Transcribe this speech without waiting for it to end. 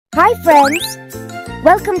Hi friends!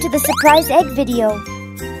 Welcome to the surprise egg video.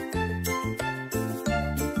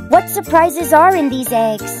 What surprises are in these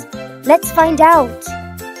eggs? Let's find out.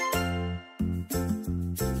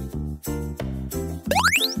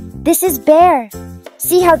 This is bear.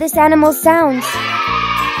 See how this animal sounds.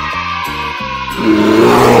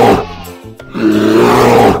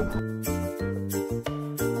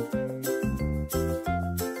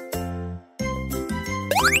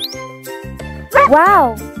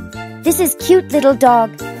 Wow! This is cute little dog.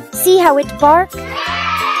 See how it barks?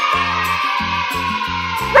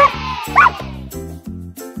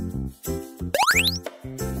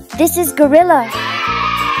 This is gorilla.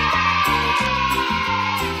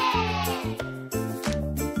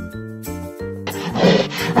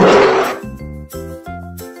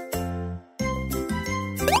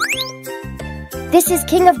 This is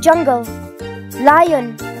king of jungle,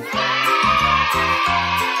 lion.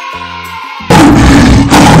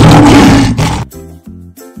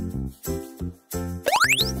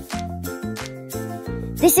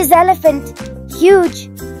 This is elephant, huge.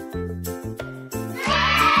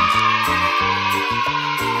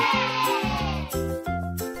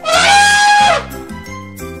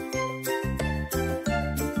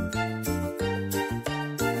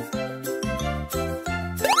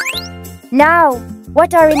 Now,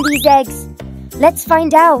 what are in these eggs? Let's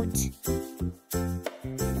find out.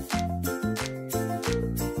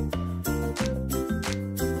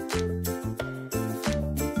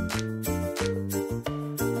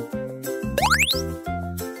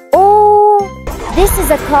 This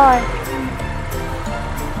is a car.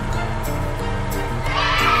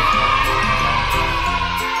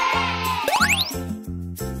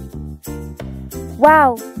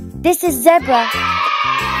 Wow, this is zebra.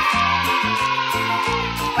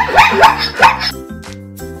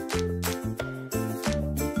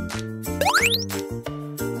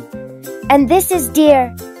 And this is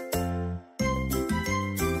deer.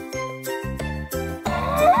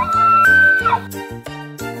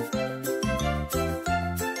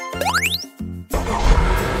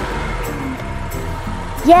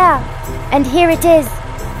 Yeah, and here it is,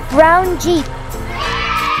 brown Jeep.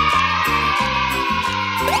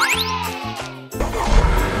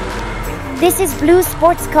 This is blue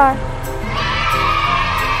sports car.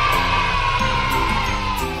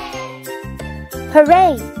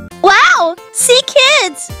 Hooray! Wow! See,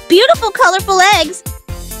 kids! Beautiful, colorful eggs.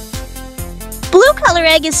 Blue color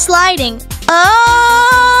egg is sliding.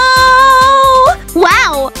 Oh!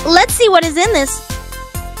 Wow! Let's see what is in this.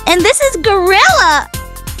 And this is gorilla.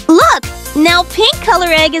 Look! Now pink color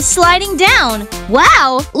egg is sliding down.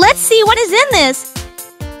 Wow! Let's see what is in this.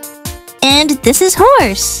 And this is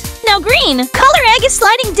horse. Now green color egg is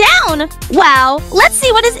sliding down. Wow! Let's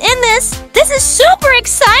see what is in this. This is super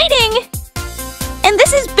exciting. And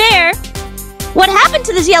this is bear. What happened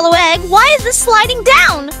to this yellow egg? Why is this sliding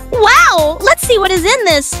down? Wow! Let's see what is in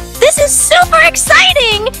this. This is super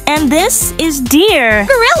exciting. And this is deer.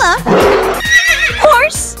 Gorilla.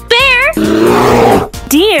 Horse. Bear.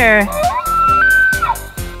 Deer.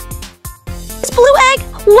 This blue egg.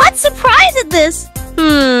 What surprise is this?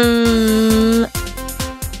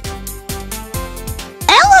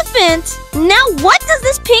 Elephant. Now what does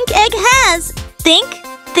this pink egg has? Think,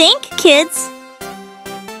 kids.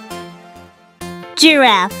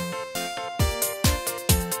 Giraffe.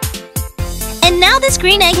 And now this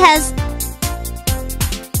green egg has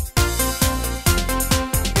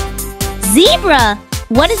zebra.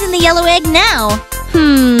 What is in the yellow egg now?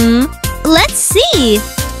 Let's see.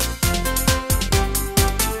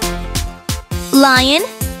 Lion.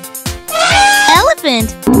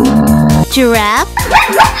 Elephant. Giraffe.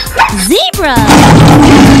 Zebra.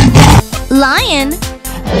 Lion.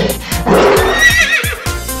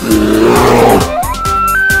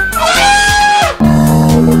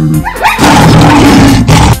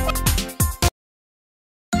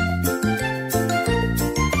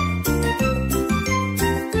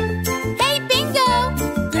 Hey, Bingo!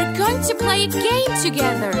 We're going to play a game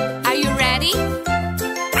together. Are you ready?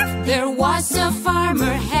 There was a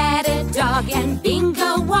farmer, had a dog, and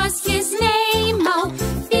Bingo was his name. Oh,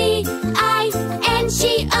 B-I-N-G-O,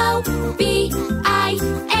 B-I-N-G-O,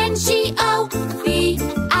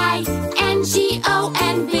 B-I-N-G-O,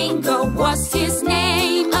 and Bingo was his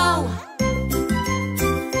name. Oh.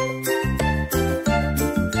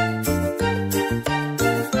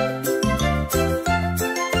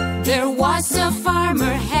 There was a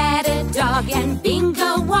farmer, had a dog, and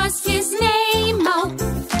Bingo was his name. Oh,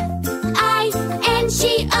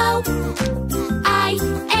 I-N-G-O,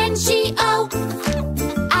 I-N-G-O,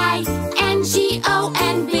 I-N-G-O,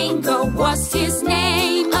 and Bingo was his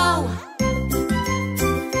name. Oh.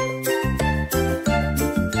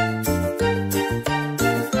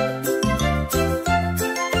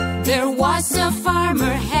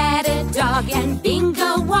 farmer had a dog, and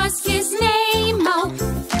Bingo was his name. Oh,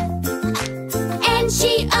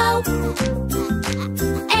 N-G-O,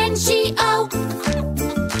 N-G-O,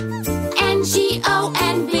 N-G-O,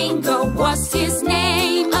 and Bingo was his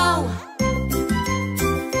name. Oh,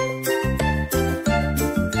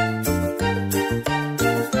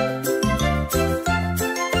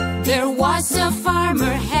 there was a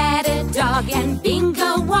farmer had a dog, and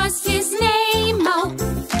Bingo was his name. Oh,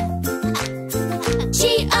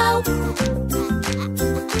 G-O,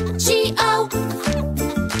 G-O,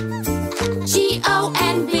 G-O,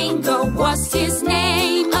 and Bingo was his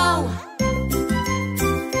name. Oh,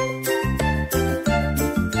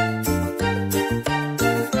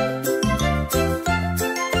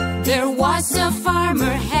 there was a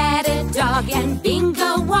farmer had a dog, and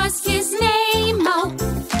Bingo was his name. Oh,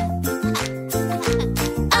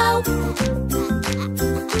 oh,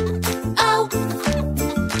 oh,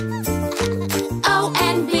 oh,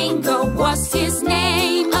 and Bingo was his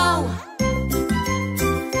name. Oh,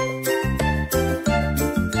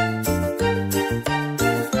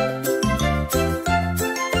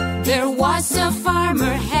 there was a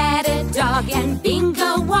farmer had a dog, and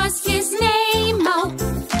Bingo was his name. Oh,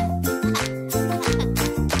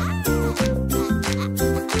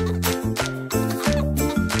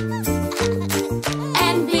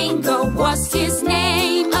 and Bingo was his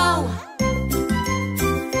name. Oh,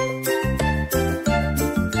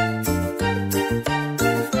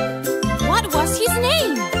 what was his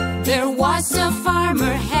name? There was a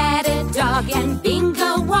farmer had a dog, and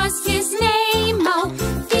Bingo was his name. Oh,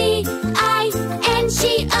 B-I-N-G-O,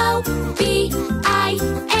 B-I-N-G-O,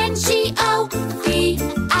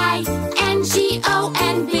 B-I-N-G-O,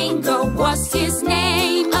 and Bingo was his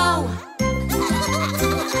name. Oh,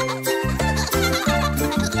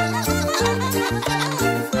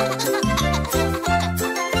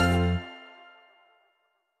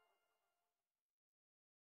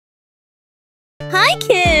 Hi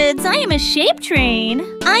kids, I am a shape train.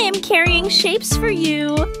 I am carrying shapes for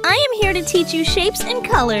you. I am here to teach you shapes and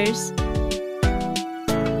colors.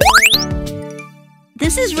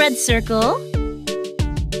 This is red circle.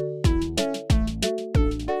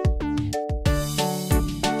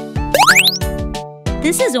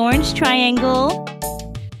 This is orange triangle.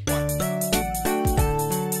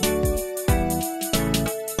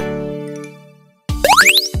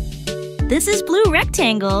 This is blue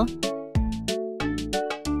rectangle.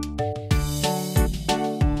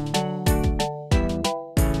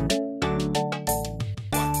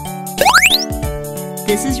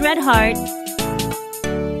 This is red heart.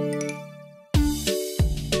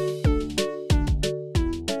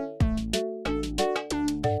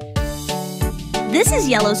 This is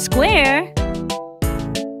yellow square.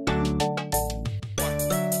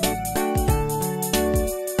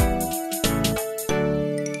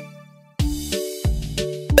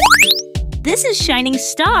 This is shining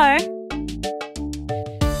star.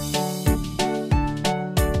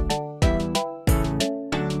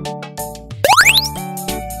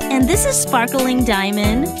 And this is sparkling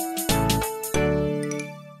diamond.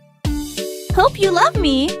 Hope you love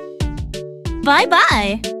me.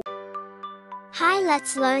 Bye-bye. Hi,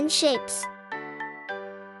 let's learn shapes.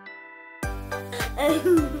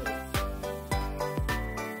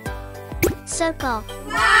 Circle.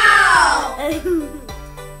 wow!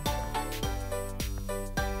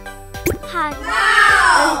 Heart.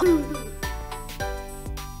 Wow!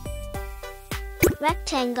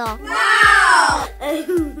 Rectangle. Wow!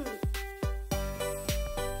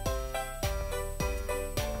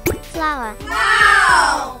 Flower.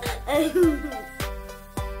 Wow!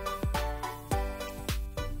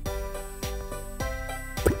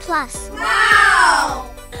 Plus. Wow!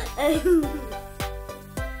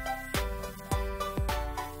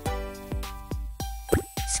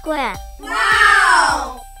 Square.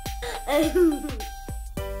 Wow!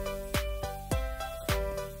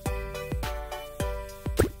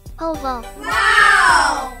 Oval.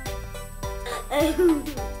 Wow!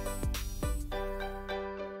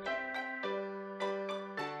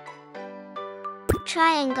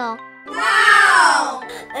 Triangle. Wow!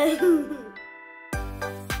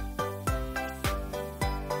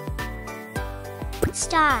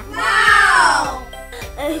 Star. Wow!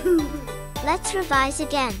 Let's revise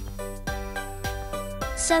again.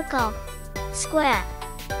 Circle. Square.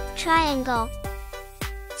 Triangle.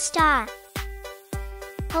 Star.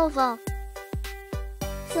 Oval.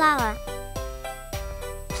 Flower.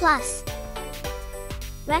 Plus.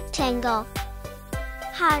 Rectangle.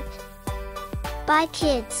 Heart. Bye,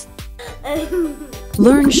 kids.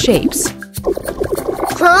 Learn shapes.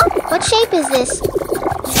 Huh? What shape is this?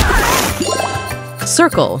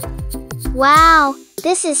 Circle. Wow,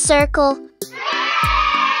 this is circle.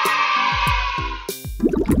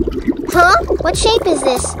 Huh? What shape is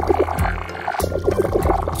this?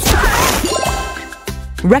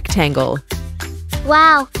 Rectangle.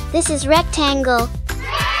 Wow, this is rectangle.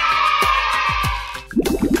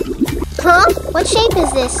 Huh? What shape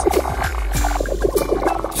is this?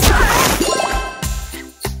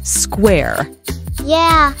 Square.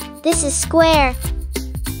 Yeah, this is square.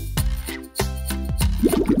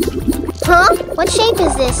 Huh? What shape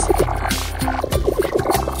is this?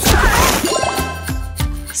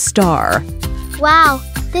 Star. Wow,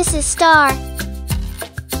 this is star.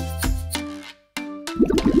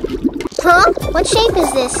 Huh? What shape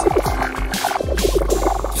is this?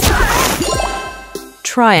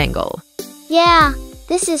 Triangle. Yeah,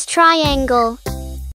 this is triangle.